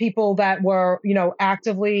 or people that were, you know,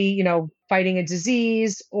 actively, you know, fighting a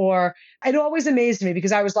disease, or it always amazed me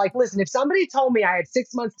because I was like, listen, if somebody told me I had 6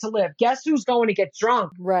 months to live, guess who's going to get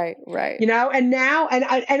drunk? Right, right, You know, and now, and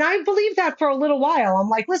I believed that for a little while. I'm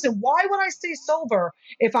like, listen, why would I stay sober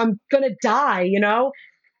if I'm gonna die? You know,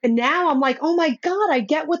 and now I'm like, oh my god, I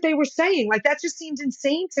get what they were saying. Like that just seems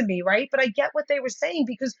insane to me, right? But I get what they were saying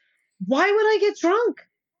because why would I get drunk?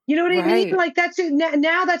 You know what I mean? right, Like that's it.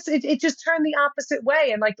 Now that's it. It just turned the opposite way,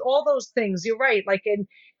 and like all those things. You're right. Like, and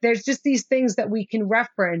there's just these things that we can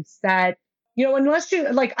reference that, you know, unless you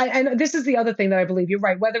like, and this is the other thing that I believe, you're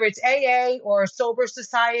right, whether it's AA or sober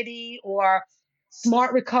society or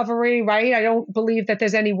smart recovery, right? I don't believe that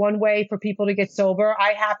there's any one way for people to get sober.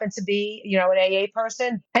 I happen to be, you know, an AA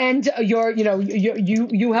person, and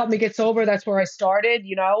you helped me get sober. That's where I started,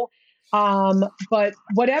 you know. But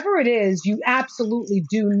whatever it is, you absolutely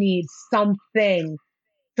do need something,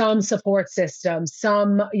 some support system,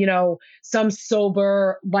 some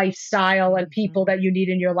sober lifestyle and people Mhm. that you need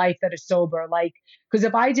in your life that are sober. Like, because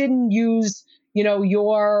if I didn't use,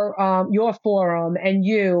 your forum and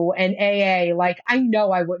you and AA, like I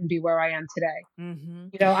know I wouldn't be where I am today.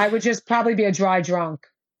 Mhm. I would just probably be a dry drunk.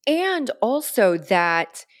 And also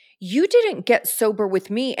that you didn't get sober with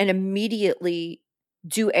me and immediately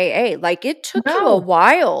do AA. Like it took you a No.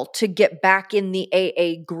 while to get back in the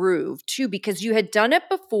AA groove too, because you had done it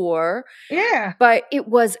before, Yeah. but it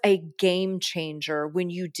was a game changer when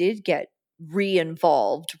you did get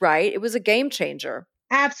re-involved, right? It was a game changer.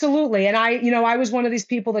 Absolutely. And I was one of these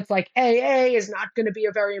people that's like, AA is not going to be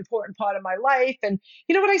a very important part of my life. And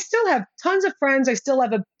you know what? I still have tons of friends. I still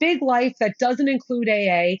have a big life that doesn't include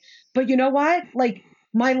AA. But you know what? Like,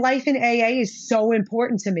 my life in AA is so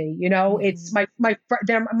important to me. It's Mhm.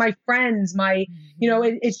 they're my friends, Mhm.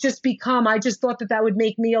 it's just become, I just thought that that would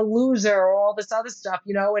make me a loser or all this other stuff,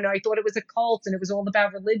 and I thought it was a cult and it was all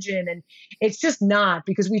about religion. And it's just not,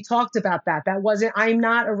 because we talked about that. I'm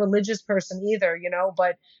not a religious person either,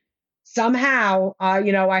 but somehow, I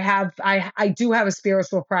do have a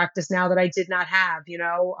spiritual practice now that I did not have.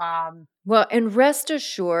 Well, and rest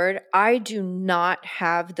assured, I do not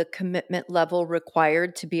have the commitment level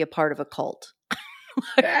required to be a part of a cult.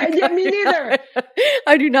 Yeah, me neither.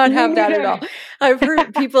 I do not Me have that at all. neither. I've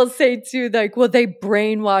heard people say too, like, well, they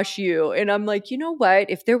brainwash you. And I'm like, you know what?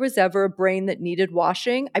 If there was ever a brain that needed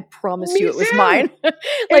washing, I promise you Me it was mine. too.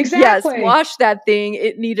 Like, yes, Exactly. wash that thing.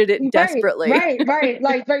 It needed it Right, desperately. right, right.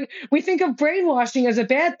 Like we think of brainwashing as a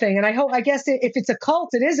bad thing, and I guess if it's a cult,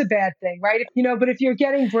 it is a bad thing, right? But if you're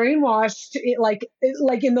getting brainwashed, like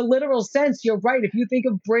in the literal sense, you're right. If you think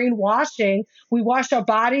of brainwashing, we wash our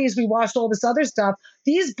bodies, we wash all this other stuff.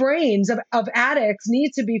 These brains of addicts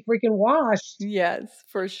need to be freaking washed, Yes,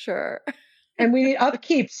 for sure. and we need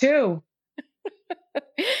upkeep too.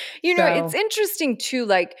 It's So interesting too.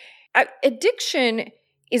 Like, addiction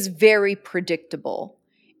is very predictable.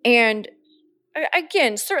 And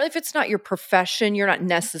again, certainly if it's not your profession, you're not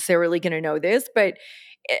necessarily going to know this, but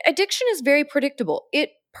addiction is very predictable.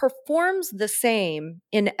 It performs the same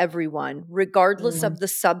in everyone, regardless mhm, of the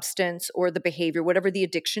substance or the behavior, whatever the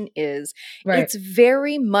addiction is. right, It's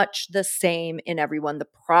very much the same in everyone. The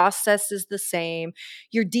process is the same.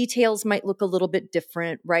 Your details might look a little bit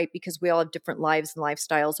different, right? Because we all have different lives and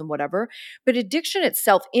lifestyles and whatever. But addiction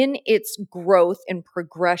itself, in its growth and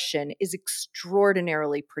progression, is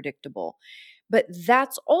extraordinarily predictable. But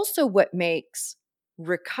that's also what makes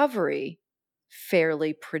recovery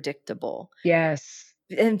fairly predictable. yes,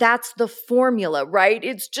 And that's the formula, right?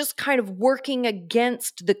 It's just kind of working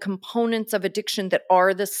against the components of addiction that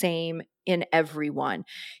are the same in everyone.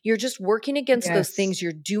 You're just working against those yes, things.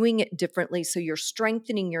 You're doing it differently. So you're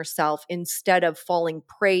strengthening yourself instead of falling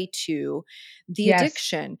prey to the yes,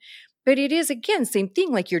 addiction. But it is, again, same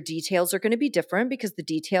thing. Like your details are going to be different because the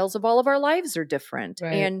details of all of our lives are different.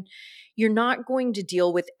 right, And you're not going to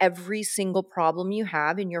deal with every single problem you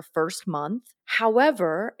have in your first month.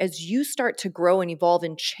 However, as you start to grow and evolve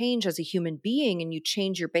and change as a human being, and you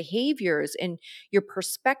change your behaviors and your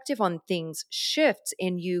perspective on things shifts,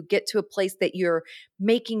 and you get to a place that you're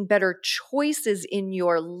making better choices in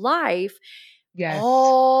your life, yes.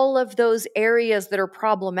 all of those areas that are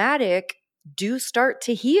problematic do start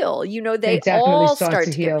to heal. They They definitely all start start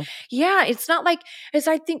to to get, heal. yeah, it's not like, as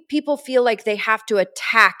I think people feel like they have to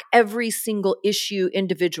attack every single issue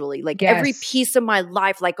individually, like every Yes. piece of my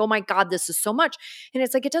life, like, oh my God, this is so much. And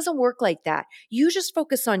it's like, it doesn't work like that. You just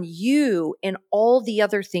focus on you, and all the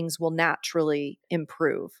other things will naturally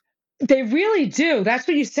improve. They really do. That's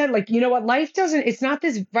what you said. Like, you know what? Life doesn't, it's not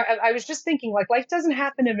this. I was just thinking, like, life doesn't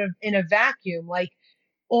happen in a vacuum. Like,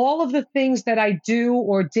 all of the things that I do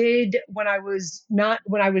or did when I was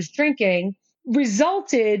drinking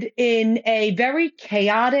resulted in a very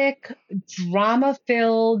chaotic, drama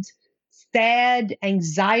filled, sad,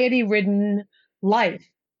 anxiety ridden life.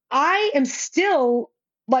 I am still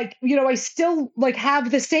like, I still like have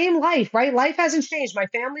the same life, right? Life hasn't changed. My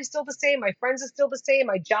family's still the same. My friends are still the same.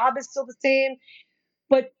 My job is still the same.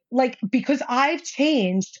 But like, because I've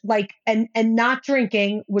changed, like, and not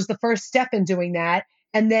drinking was the first step in doing that.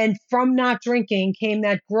 And then from not drinking came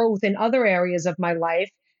that growth in other areas of my life,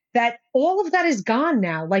 that all of that is gone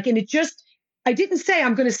now. Like, and I didn't say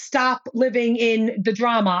I'm going to stop living in the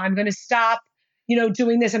drama. I'm going to stop,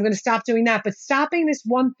 doing this. I'm going to stop doing that. But stopping this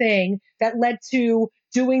one thing that led to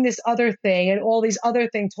doing this other thing and all these other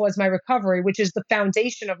things towards my recovery, which is the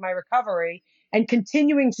foundation of my recovery, and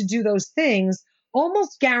continuing to do those things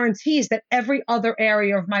almost guarantees that every other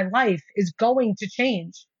area of my life is going to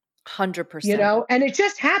change. 100%. And it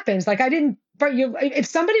just happens. Like I didn't, but if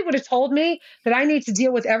somebody would have told me that I need to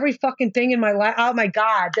deal with every fucking thing in my life, oh my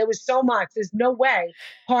God, there was so much. There's no way.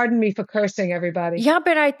 Pardon me for cursing, everybody. Yeah,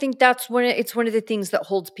 but I think that's it's one of the things that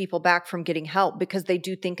holds people back from getting help, because they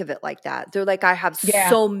do think of it like that. They're like, I have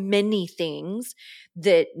Yeah. so many things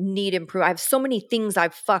that need improve. I have so many things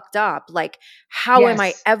I've fucked up. Like, how am I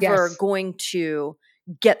Yes. ever Yes. going to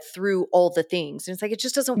get through all the things? And it's like, it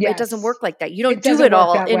doesn't Yes. work like that. You don't It do doesn't it work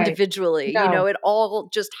all that way. individually. No. It all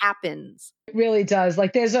just happens. It really does.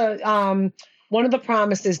 Like there's one of the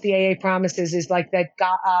promises, the AA promises, is like that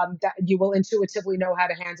God, that you will intuitively know how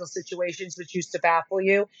to handle situations which used to baffle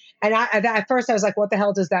you. And at first I was like, what the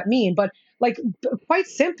hell does that mean? But like quite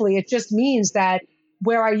simply, it just means that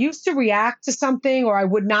where I used to react to something or I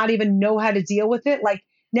would not even know how to deal with it, like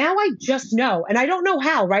now I just know, and I don't know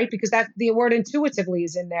how, right? Because that the word intuitively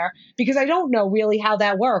is in there because I don't know really how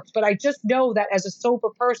that works, but I just know that as a sober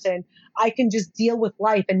person, I can just deal with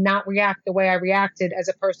life and not react the way I reacted as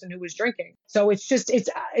a person who was drinking. So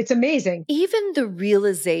it's amazing. Even the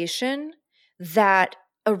realization that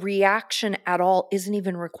a reaction at all isn't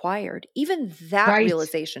even required. Even that Right.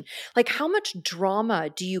 realization. Like, how much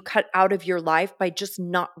drama do you cut out of your life by just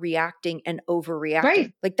not reacting and overreacting?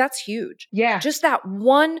 Right. Like, that's huge. Yeah. Just that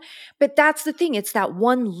one, but that's the thing. It's that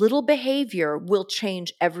one little behavior will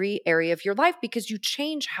change every area of your life because you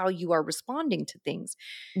change how you are responding to things.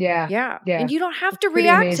 Yeah. Yeah. Yeah. And you don't have It's to pretty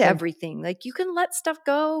react to amazing. everything. Like, you can let stuff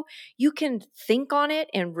go. You can think on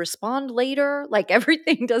it and respond later. Like,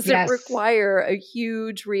 everything doesn't Yes. require a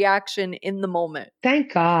huge reaction in the moment.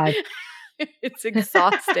 Thank God. It's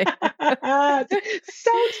exhausting.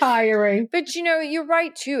 So tiring. But you're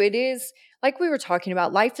right too. It is like we were talking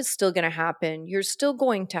about, life is still going to happen. You're still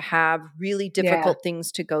going to have really difficult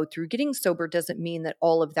things to go through. Getting sober doesn't mean that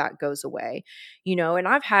all of that goes away, and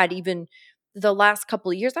I've had even the last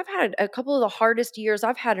couple of years, I've had a couple of the hardest years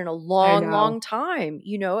I've had in a long, long time.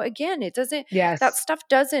 Again, it doesn't, that stuff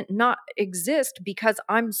doesn't not exist because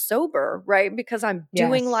I'm sober, right? Because I'm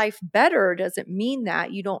doing life better doesn't mean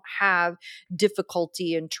that you don't have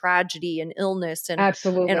difficulty and tragedy and illness and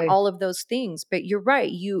Absolutely. all of those things. But you're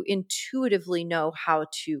right. You intuitively know how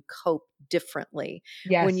to cope differently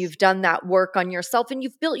when you've done that work on yourself and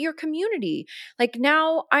you've built your community. Like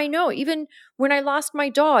now I know, even when I lost my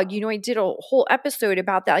dog, I did a whole episode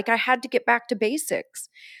about that. Like I had to get back to basics.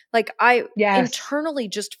 Like I internally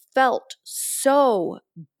just felt so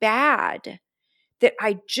bad that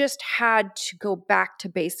I just had to go back to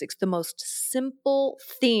basics, the most simple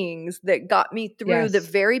things that got me through the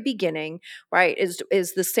very beginning, right? Is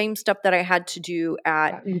the same stuff that I had to do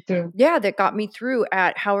at, that got me through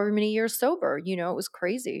at however many years sober. It was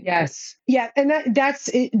crazy. Yes. Yeah. And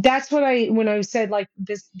that's what when I said like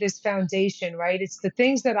this foundation, right? It's the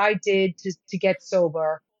things that I did to get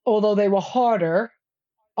sober, although they were harder,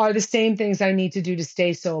 are the same things I need to do to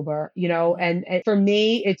stay sober, and for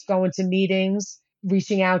me, it's going to meetings,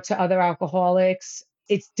 reaching out to other alcoholics.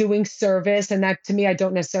 It's doing service. And that to me, I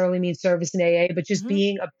don't necessarily mean service in AA, but just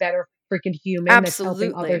being a better freaking human that's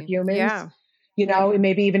helping other humans,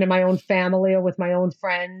 maybe even in my own family or with my own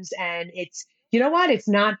friends. And it's, you know what? It's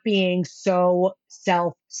not being so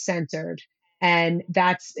self-centered. And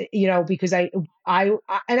that's, because and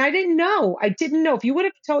I didn't know. If you would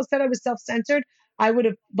have said I was self-centered, I would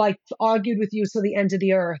have like argued with you till the end of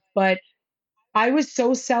the earth. But I was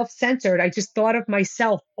so self-centered. I just thought of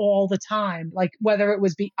myself all the time. Like whether it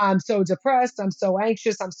was I'm so depressed, I'm so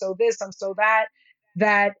anxious, I'm so this, I'm so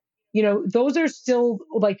that, those are still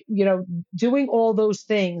like, doing all those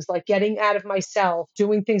things, like getting out of myself,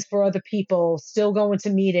 doing things for other people, still going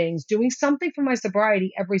to meetings, doing something for my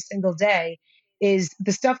sobriety every single day is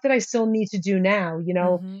the stuff that I still need to do now,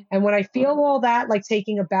 And when I feel all that, like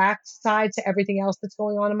taking a backside to everything else that's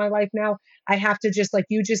going on in my life now, I have to just, like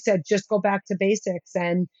you just said, just go back to basics.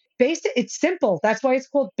 And basic, it's simple. That's why it's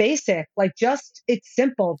called basic. Like it's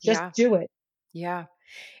simple. Just do it. Yeah.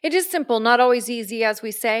 It is simple, not always easy, as we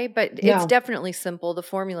say, but it's definitely simple. The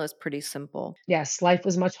formula is pretty simple. Yes, life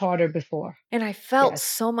was much harder before. And I felt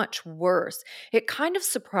so much worse. It kind of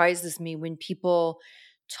surprises me when people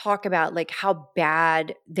talk about like how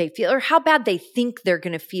bad they feel or how bad they think they're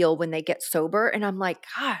going to feel when they get sober. And I'm like,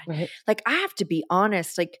 God, like I have to be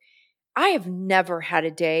honest. Like I have never had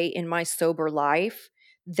a day in my sober life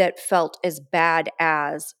that felt as bad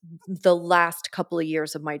as the last couple of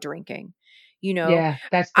years of my drinking. Yeah,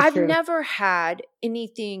 that's the I've truth. never had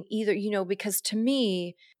anything either, because to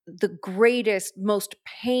me, the greatest, most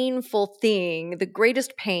painful thing, the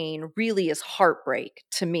greatest pain really is heartbreak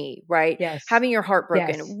to me, right? Yes. Having your heart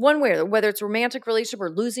broken, Yes. one way, whether it's a romantic relationship or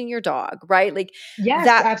losing your dog, right? Like Yes,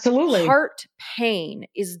 that absolutely. heart pain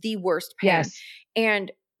is the worst pain. Yes.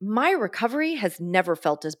 And my recovery has never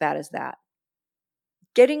felt as bad as that.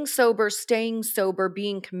 Getting sober, staying sober,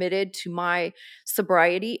 being committed to my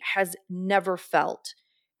sobriety has never felt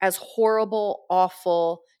as horrible,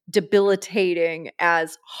 awful, debilitating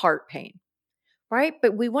as heart pain, right?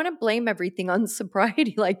 But we want to blame everything on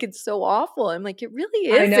sobriety like it's so awful. I'm like, it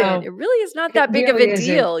really I know. isn't. It really is not that It big of really a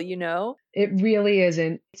isn't. deal, It really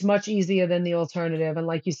isn't. It's much easier than the alternative. And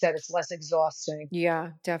like you said, it's less exhausting. Yeah,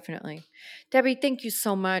 definitely. Debbie, thank you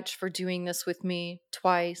so much for doing this with me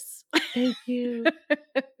twice. Thank you.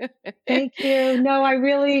 Thank you. No, I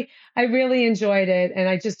really enjoyed it. And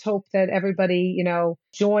I just hope that everybody,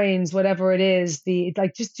 joins whatever it is,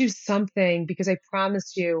 just do something, because I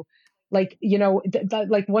promise you, like,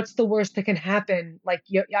 what's the worst that can happen? Like,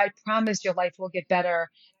 I promise your life will get better.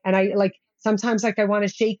 And sometimes I want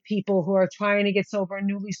to shake people who are trying to get sober and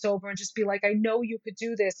newly sober and just be like, I know you could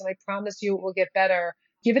do this. And I promise you it will get better.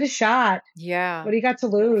 Give it a shot. Yeah. What do you got to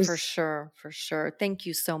lose? For sure. For sure. Thank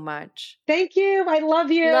you so much. Thank you. I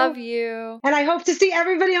love you. Love you. And I hope to see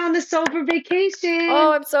everybody on the sober vacation.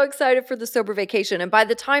 Oh, I'm so excited for the sober vacation. And by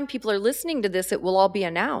the time people are listening to this, it will all be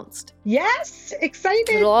announced. Yes. Excited.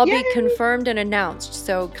 It'll all be confirmed and announced.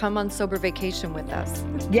 So come on sober vacation with us.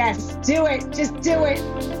 Yes. Do it. Just do it.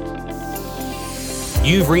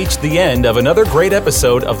 You've reached the end of another great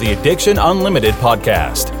episode of the Addiction Unlimited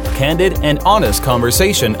podcast. Candid and honest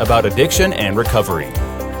conversation about addiction and recovery.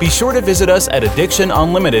 Be sure to visit us at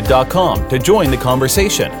addictionunlimited.com to join the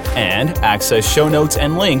conversation and access show notes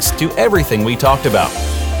and links to everything we talked about.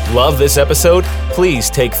 Love this episode? Please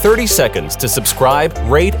take 30 seconds to subscribe,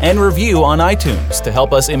 rate, and review on iTunes to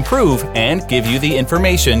help us improve and give you the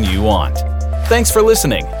information you want. Thanks for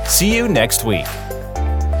listening. See you next week.